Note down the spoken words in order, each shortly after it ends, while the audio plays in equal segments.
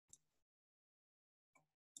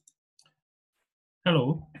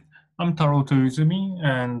Hello, I'm Toyoizumi,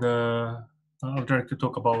 and I would like to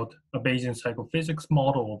talk about a Bayesian psychophysics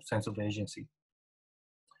model of sense of agency.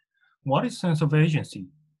 What is sense of agency?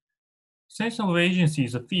 Sense of agency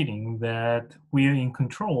is a feeling that we are in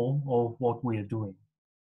control of what we are doing.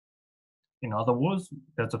 In other words,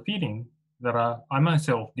 that's a feeling that I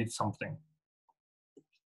myself did something.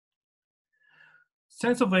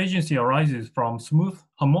 Sense of agency arises from smooth,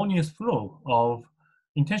 harmonious flow of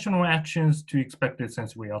intentional actions to expected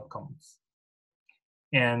sensory outcomes.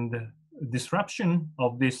 And disruption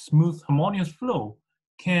of this smooth, harmonious flow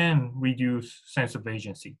can reduce sense of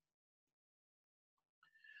agency.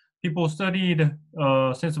 People studied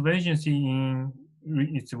sense of agency in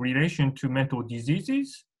its relation to mental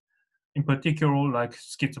diseases, in particular like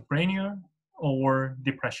schizophrenia or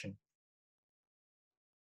depression.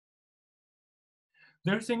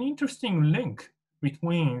 There's an interesting link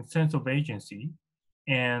between sense of agency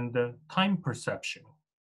and time perception.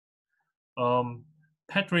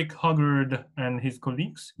 Patrick Huggard and his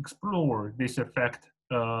colleagues explore this effect,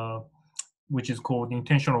 which is called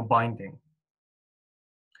intentional binding.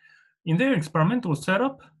 In their experimental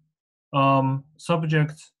setup,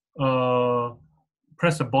 subjects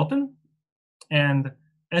press a button and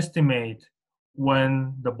estimate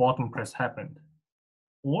when the button press happened.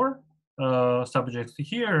 Or subjects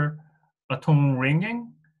hear a tone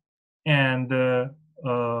ringing and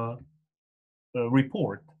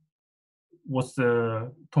report what's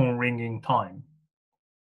the tone ringing time.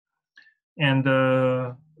 And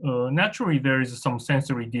naturally, there is some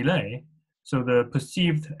sensory delay. So the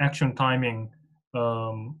perceived action timing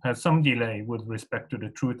has some delay with respect to the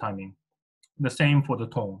true timing. The same for the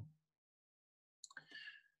tone.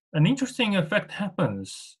 An interesting effect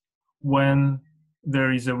happens when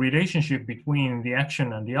there is a relationship between the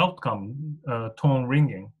action and the outcome, tone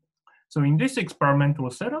ringing. So in this experimental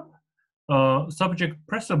setup, subject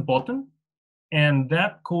press a button and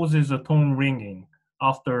that causes a tone ringing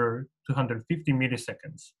after 250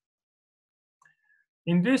 milliseconds.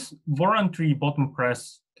 In this voluntary button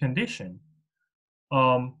press condition,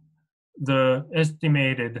 the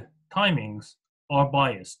estimated timings are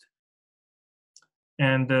biased.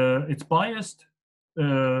 And it's biased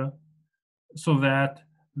so that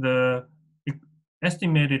the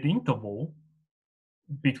estimated interval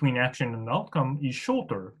between action and outcome is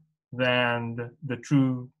shorter than the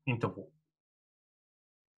true interval.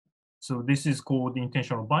 So this is called the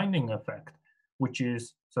intentional binding effect, which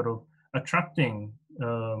is sort of attraction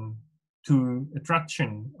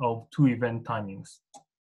of two event timings.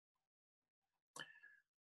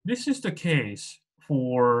 This is the case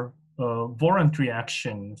for voluntary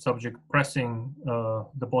action, subject pressing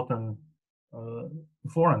the button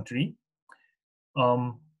voluntary.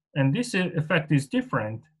 And this effect is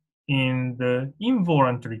different in the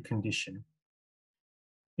involuntary condition.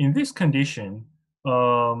 In this condition,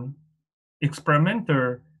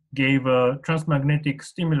 experimenter gave a transmagnetic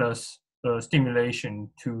stimulation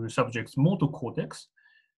to subject's motor cortex,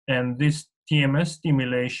 and this TMS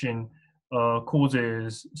stimulation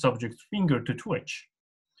causes subject's finger to twitch.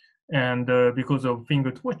 And because of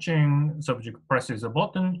finger twitching, subject presses a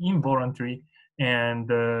button involuntarily, and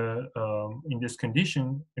in this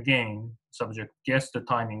condition, again, subject guessed the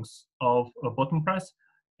timings of a button press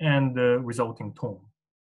and the resulting tone.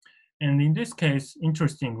 And in this case,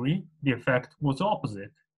 interestingly, the effect was the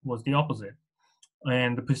opposite.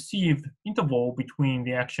 And the perceived interval between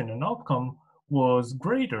the action and outcome was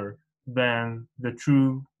greater than the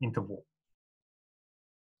true interval.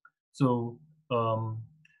 So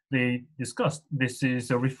they discussed this is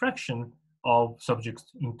a reflection of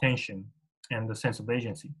subject's intention and the sense of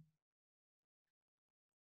agency.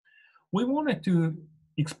 We wanted to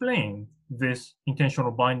explain this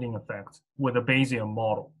intentional binding effect with a Bayesian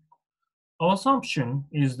model. Our assumption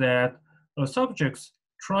is that subjects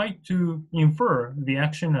try to infer the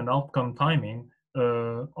action and outcome timing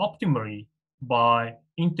optimally by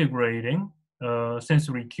integrating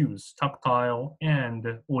sensory cues, tactile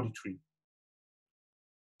and auditory.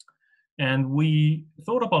 And we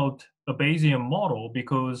thought about a Bayesian model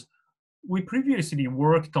because we previously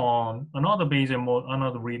worked on another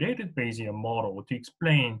related Bayesian model to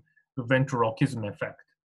explain the ventriloquism effect.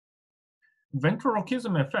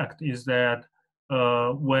 Ventriloquism effect is that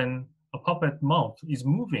when a puppet mouth is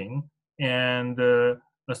moving and a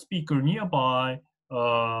speaker nearby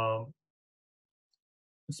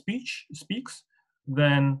speaks,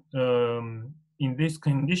 then in this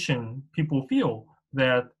condition, people feel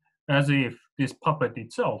that as if this puppet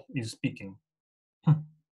itself is speaking.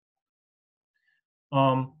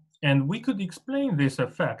 And we could explain this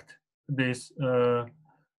effect, this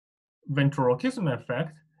ventriloquism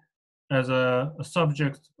effect, as a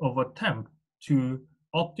subject of attempt to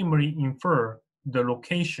optimally infer the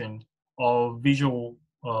location of visual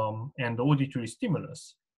and auditory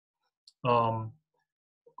stimulus,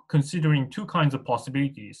 considering two kinds of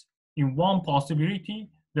possibilities. In one possibility,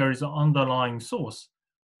 there is an underlying source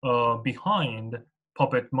behind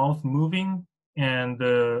puppet mouth moving and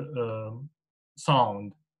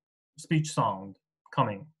sound, speech sound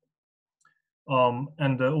coming.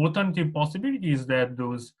 And the alternative possibility is that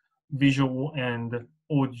those visual and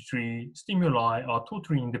auditory stimuli are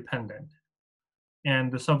totally independent.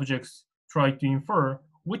 And the subjects try to infer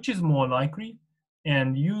which is more likely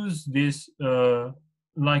and use this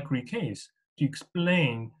likely case to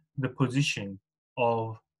explain the position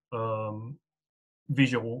of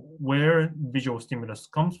where visual stimulus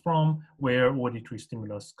comes from, where auditory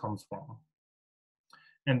stimulus comes from.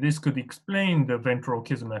 And this could explain the ventral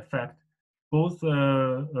chiasm effect, both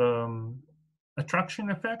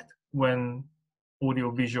attraction effect when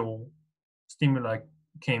audiovisual stimuli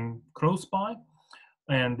came close by,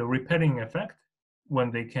 and the repelling effect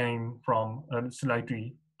when they came from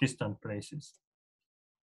slightly distant places.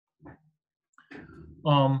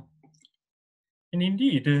 And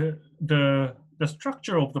indeed, the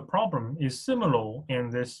structure of the problem is similar in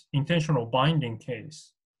this intentional binding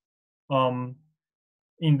case.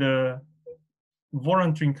 In the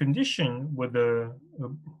volunteering condition with the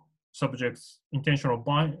subject's intentional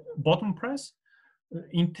bottom press,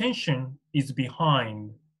 intention is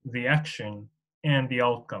behind the action and the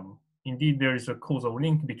outcome. Indeed, there is a causal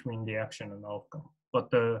link between the action and outcome, but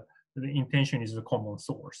the intention is the common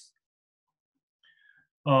source.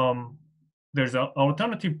 There's an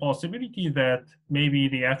alternative possibility that maybe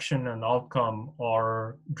the action and outcome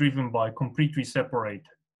are driven by completely separate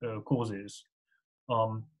causes.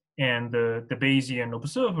 And the Bayesian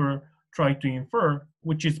observer tried to infer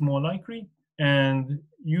which is more likely and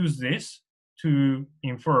use this to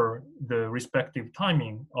infer the respective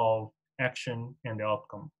timing of action and the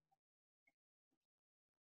outcome.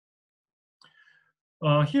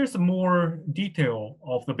 Here's more detail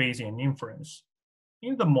of the Bayesian inference.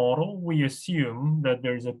 In the model, we assume that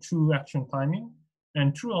there is a true action timing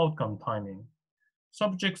and true outcome timing.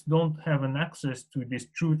 Subjects don't have an access to this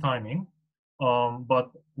true timing, but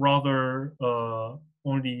rather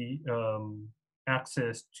only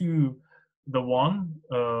access to the one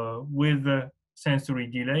with sensory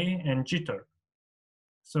delay and jitter.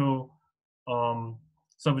 So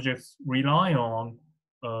subjects rely on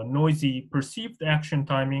noisy perceived action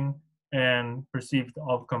timing and perceived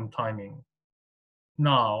outcome timing.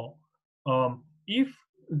 Now, if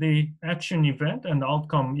the action event and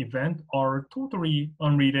outcome event are totally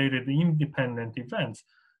unrelated, independent events,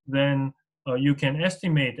 then you can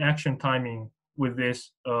estimate action timing with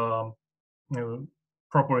this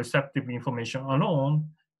proprioceptive information alone,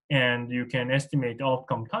 and you can estimate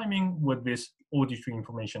outcome timing with this auditory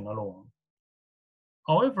information alone.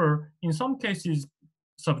 However, in some cases,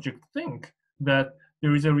 subjects think that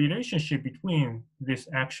there is a relationship between this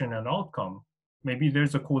action and outcome. Maybe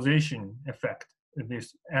there's a causation effect,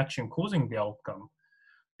 this action causing the outcome.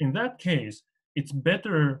 In that case, it's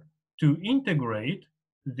better to integrate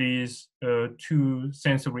these two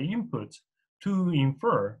sensory inputs to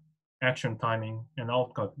infer action timing and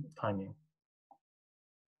outcome timing.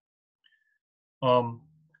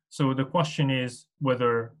 So the question is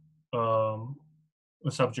whether a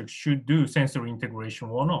subject should do sensory integration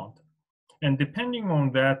or not. And depending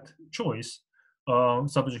on that choice,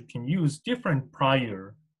 subject can use different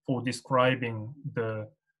prior for describing the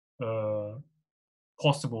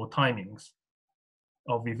possible timings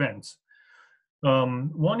of events.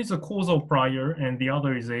 One is a causal prior and the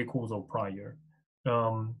other is a causal prior.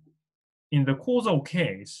 In the causal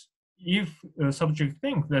case, if a subject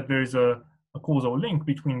thinks that there is a causal link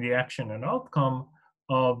between the action and outcome,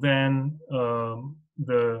 then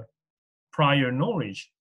the prior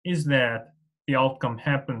knowledge is that the outcome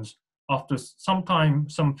happens after some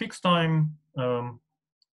fixed time,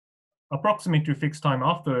 approximately fixed time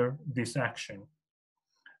after this action.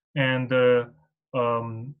 And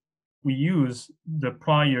we use the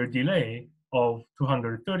prior delay of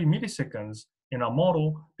 230 milliseconds in our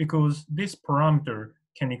model because this parameter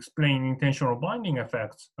can explain intentional binding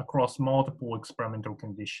effects across multiple experimental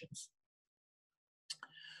conditions.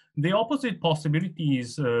 The opposite possibility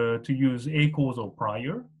is to use acausal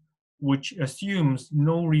prior, which assumes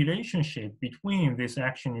no relationship between this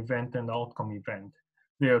action event and outcome event.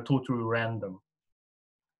 They are totally random.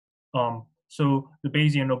 So the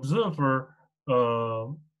Bayesian observer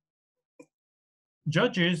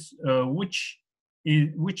judges which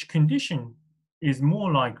condition is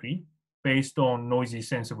more likely based on noisy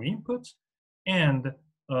sensory inputs and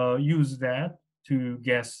use that to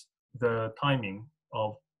guess the timing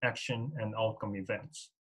of action and outcome events.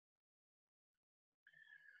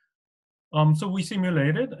 So we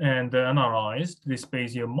simulated and analyzed this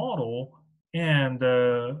Bayesian model, and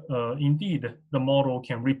indeed, the model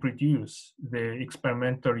can reproduce the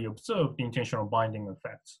experimentally observed intentional binding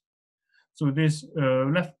effects. So this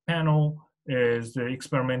left panel is the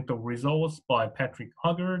experimental results by Patrick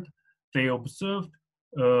Haggard. They observed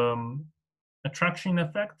attraction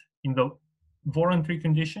effect in the voluntary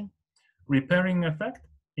condition, repairing effect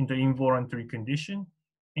in the involuntary condition,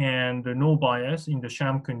 and no bias in the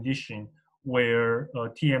sham condition where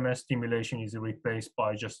TMS stimulation is replaced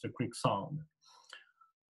by just a quick sound.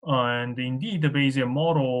 And indeed, the Bayesian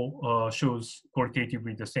model shows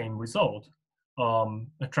qualitatively the same result.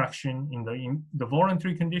 Attraction in the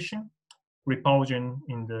voluntary condition, repulsion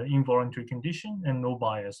in the involuntary condition, and no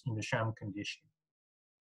bias in the sham condition.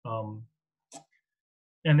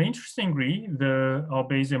 And interestingly, our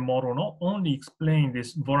Bayesian model not only explains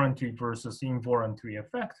this voluntary versus involuntary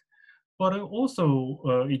effect, but also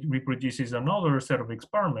it reproduces another set of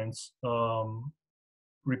experiments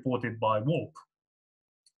reported by Wolk.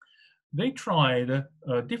 They tried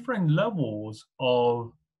different levels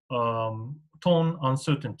of tone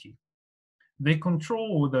uncertainty. They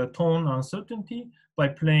control the tone uncertainty by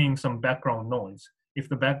playing some background noise. If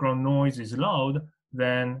the background noise is loud,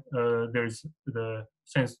 then there's the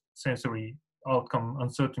sensory outcome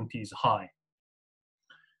uncertainty is high.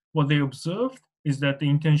 What they observed is that the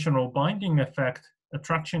intentional binding effect,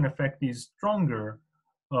 attraction effect, is stronger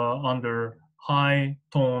under high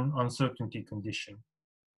tone uncertainty condition.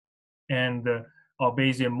 And our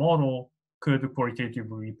Bayesian model could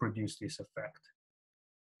qualitatively reproduce this effect.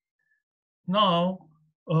 Now,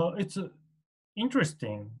 it's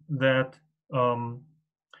interesting that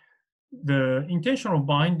the intentional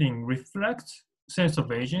binding reflects sense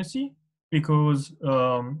of agency because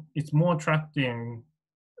it's more attracting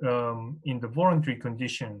in the voluntary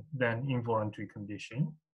condition than involuntary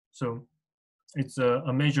condition. So it's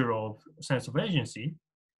a measure of sense of agency.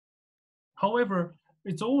 However,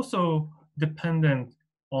 it's also dependent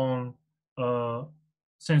on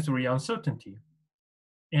sensory uncertainty.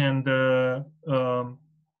 And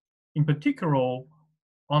in particular,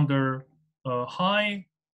 under high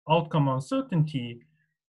outcome uncertainty,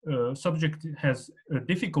 subject has a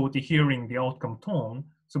difficulty hearing the outcome tone.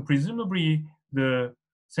 So presumably the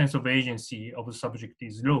sense of agency of the subject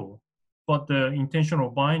is low, but the intentional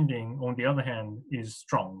binding, on the other hand, is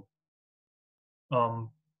strong.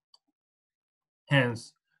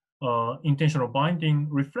 Hence, intentional binding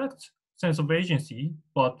reflects sense of agency,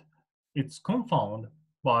 but it's confounded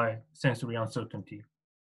by sensory uncertainty.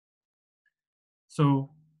 So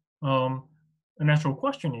a natural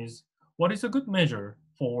question is, what is a good measure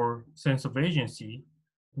for sense of agency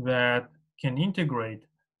that can integrate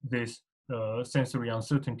this sensory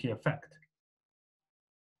uncertainty effect?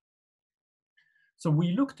 So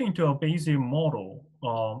we looked into a Bayesian model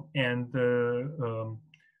and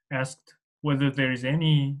asked whether there is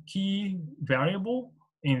any key variable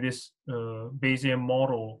in this Bayesian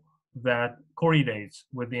model that correlates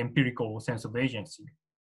with the empirical sense of agency.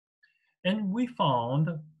 And we found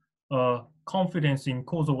confidence in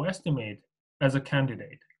causal estimate as a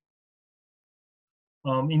candidate.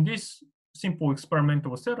 In this simple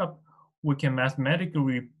experimental setup, we can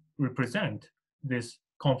mathematically represent this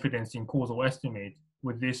confidence in causal estimate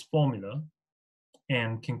with this formula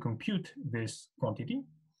and can compute this quantity.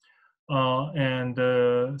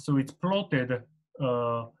 So it's plotted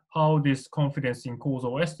how this confidence in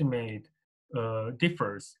causal estimate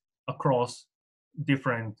differs across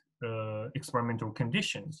different experimental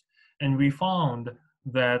conditions. And we found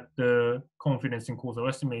that the confidence in causal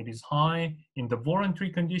estimate is high in the voluntary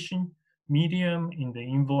condition, medium in the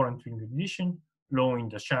involuntary condition, low in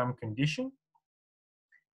the sham condition.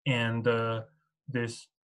 And this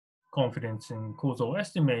confidence in causal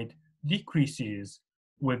estimate decreases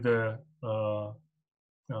with the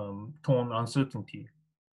tone uncertainty,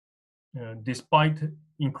 despite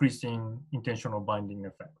increasing intentional binding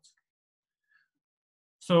effects.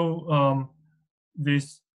 So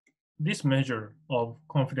this measure of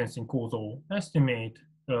confidence in causal estimate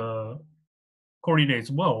correlates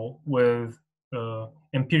well with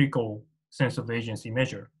empirical sense of agency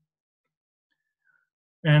measure.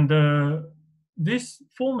 And this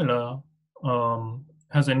formula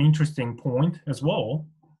has an interesting point as well.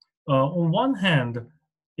 On one hand,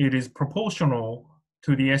 it is proportional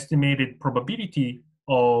to the estimated probability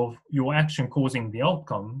of your action causing the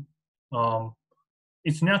outcome.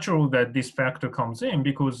 It's natural that this factor comes in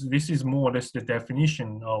because this is more or less the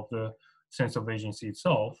definition of the sense of agency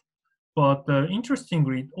itself. But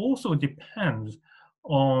interestingly, it also depends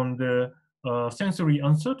on the sensory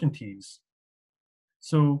uncertainties.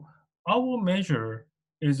 So our measure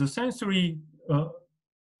is a sensory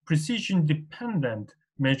precision-dependent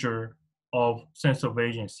measure of sense of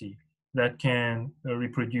agency that can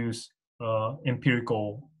reproduce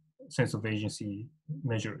empirical sense of agency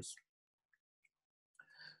measures.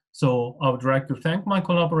 So I would like to thank my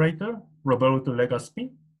collaborator, Roberto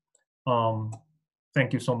Legaspi.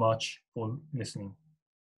 Thank you so much for listening.